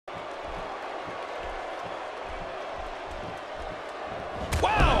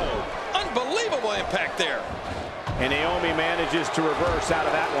incredible impact there. And Naomi manages to reverse out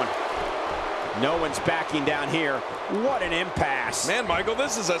of that one. No one's backing down here. What an impasse. Man, Michael,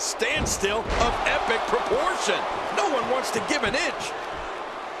 this is a standstill of epic proportion. No one wants to give an inch.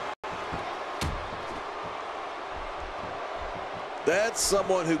 That's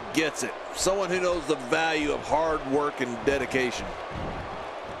someone who gets it. Someone who knows the value of hard work and dedication.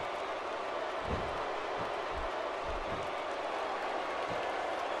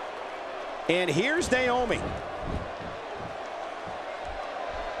 And here's Naomi.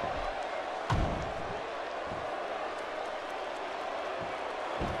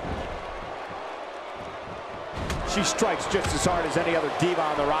 She strikes just as hard as any other diva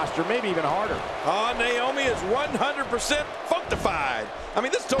on the roster, maybe even harder. Naomi is 100% functified. I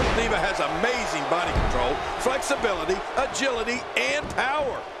mean, this total diva has amazing body control, flexibility, agility, and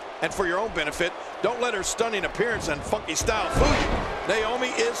power. And for your own benefit, don't let her stunning appearance and funky style fool you. Naomi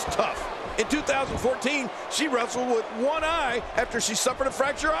is tough. In 2014, she wrestled with one eye after she suffered a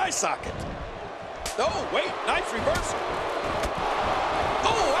fractured eye socket. Oh, wait, nice reversal.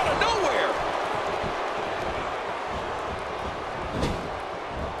 Oh, out of nowhere.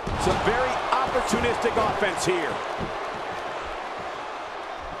 Some very opportunistic offense here.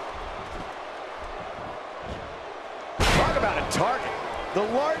 Talk about a target. The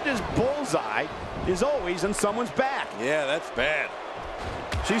largest bullseye is always in someone's back. Yeah, that's bad.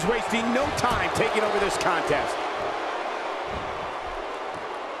 She's wasting no time taking over this contest.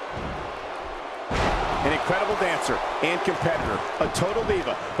 An incredible dancer and competitor, a total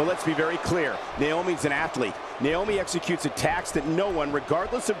diva. But let's be very clear, Naomi's an athlete. Naomi executes attacks that no one,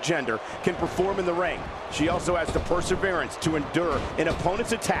 regardless of gender, can perform in the ring. She also has the perseverance to endure an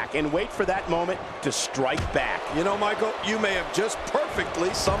opponent's attack and wait for that moment to strike back. You know, Michael, you may have just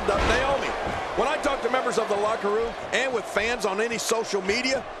perfectly summed up Naomi. When I talk to members of the locker room and with fans on any social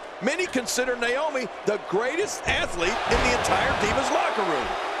media, many consider Naomi the greatest athlete in the entire Divas locker room.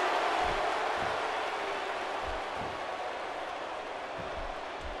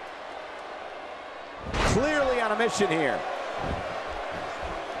 Clearly on a mission here.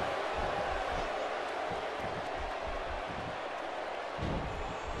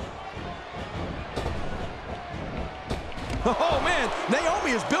 Oh, man,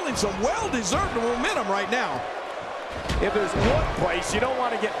 Naomi is building some well-deserved momentum right now. If there's one place you don't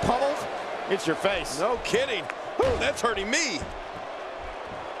want to get pummeled, it's your face. No kidding. Whew, that's hurting me.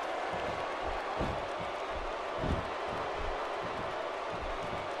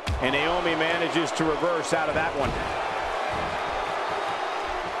 And Naomi manages to reverse out of that one.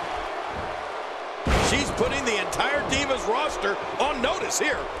 She's putting the entire Divas roster on notice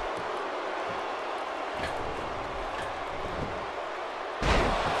here.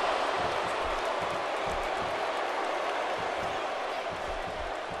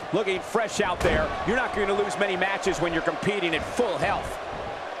 Looking fresh out there. You're not going to lose many matches when you're competing at full health.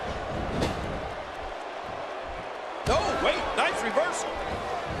 Oh, wait, nice reversal.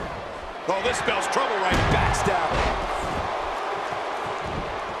 Oh, this spells trouble right now. Backs down.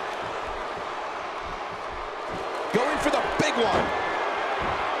 Going for the big one.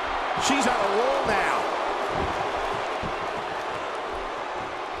 She's on a roll now.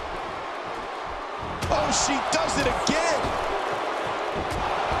 Oh, she does it again.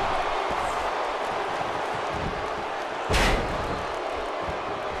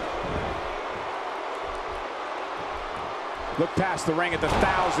 Look past the ring at the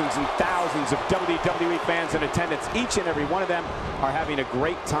thousands and thousands of WWE fans in attendance. Each and every one of them are having a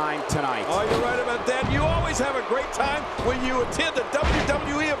great time tonight. Oh, you're right about that. You always have a great time when you attend a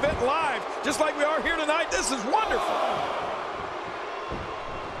WWE event live, just like we are here tonight. This is wonderful.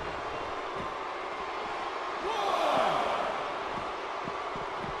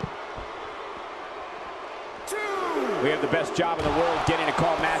 We have the best job in the world getting to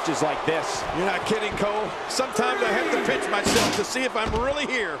call matches like this. You're not kidding, Cole. Sometimes I have to pinch myself to see if I'm really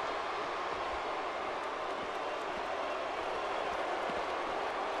here.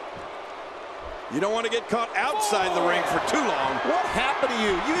 You don't want to get caught outside the ring for too long. What happened to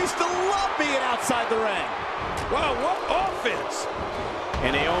you? You used to love being outside the ring. Wow, what offense.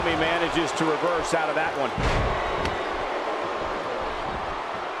 And Naomi manages to reverse out of that one.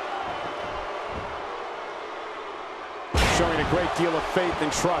 Showing a great deal of faith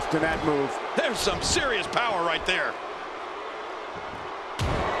and trust in that move. There's some serious power right there.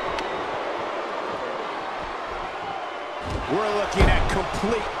 We're looking at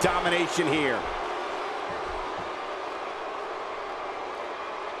complete domination here.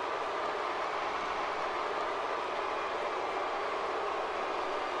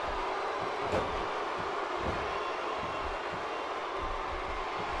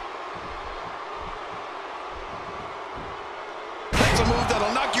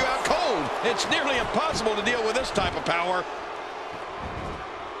 It's nearly impossible to deal with this type of power.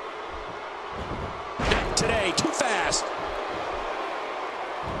 Today, too fast.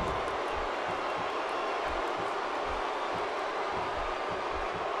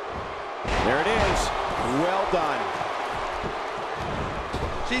 There it is. Well done.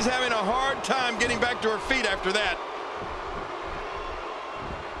 She's having a hard time getting back to her feet after that.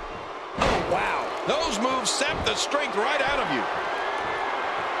 Oh, wow. Those moves sap the strength right out of you.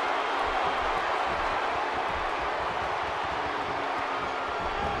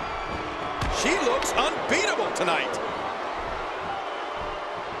 She looks unbeatable tonight.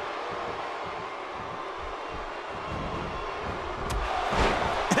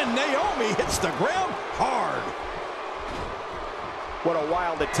 And Naomi hits the ground hard. What a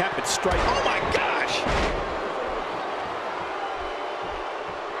wild attempt at striking. Oh my gosh!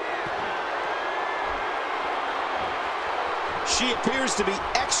 She appears to be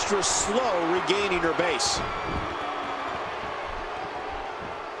extra slow regaining her base.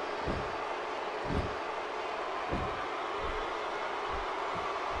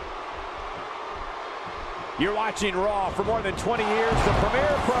 You're watching Raw. For more than 20 years, the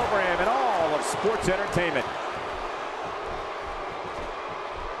premier program in all of sports entertainment.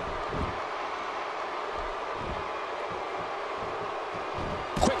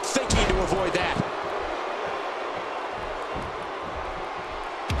 Quick thinking to avoid that.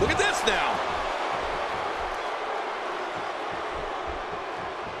 Look at this now.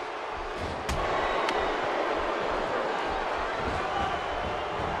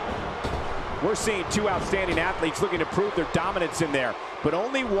 We're seeing two outstanding athletes looking to prove their dominance in there, but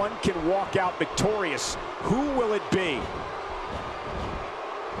only one can walk out victorious. Who will it be?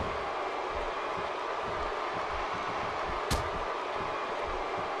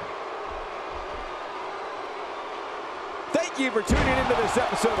 Thank you for tuning into this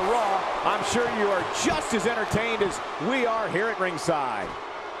episode of Raw. I'm sure you are just as entertained as we are here at ringside.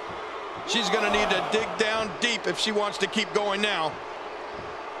 She's going to need to dig down deep if she wants to keep going now.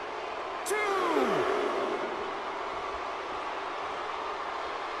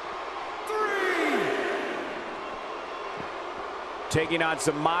 Taking on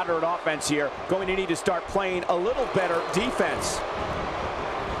some moderate offense here. Going to need to start playing a little better defense.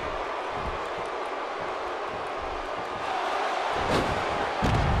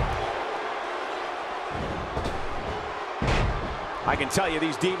 I can tell you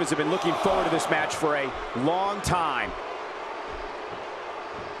these divas have been looking forward to this match for a long time.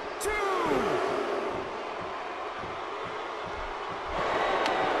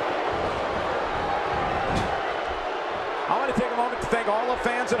 I want to take a moment to thank all the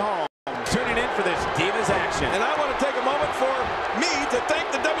fans at home tuning in for this Divas action. And I want to take a moment for me to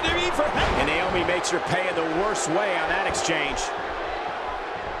thank the WWE for having me. And Naomi makes her pay in the worst way on that exchange.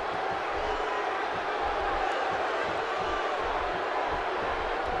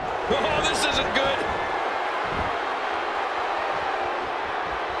 Oh, this isn't good.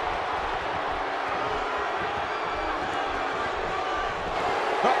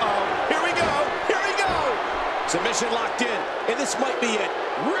 Uh-oh. Here we go. Here we go. Submission locked in, and this might be it.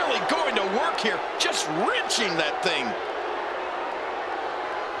 Really going to work here. Just wrenching that thing.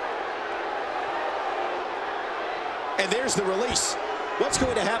 And there's the release. What's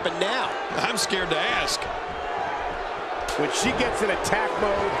going to happen now? I'm scared to ask. When she gets in attack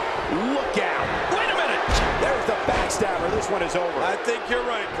mode, look out. Wait a minute. There's the backstabber. This one is over. I think you're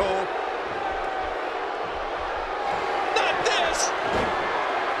right, Cole. Not this.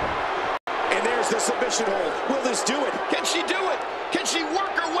 And there's the submission hold. Will this do it? Can she do it? Can she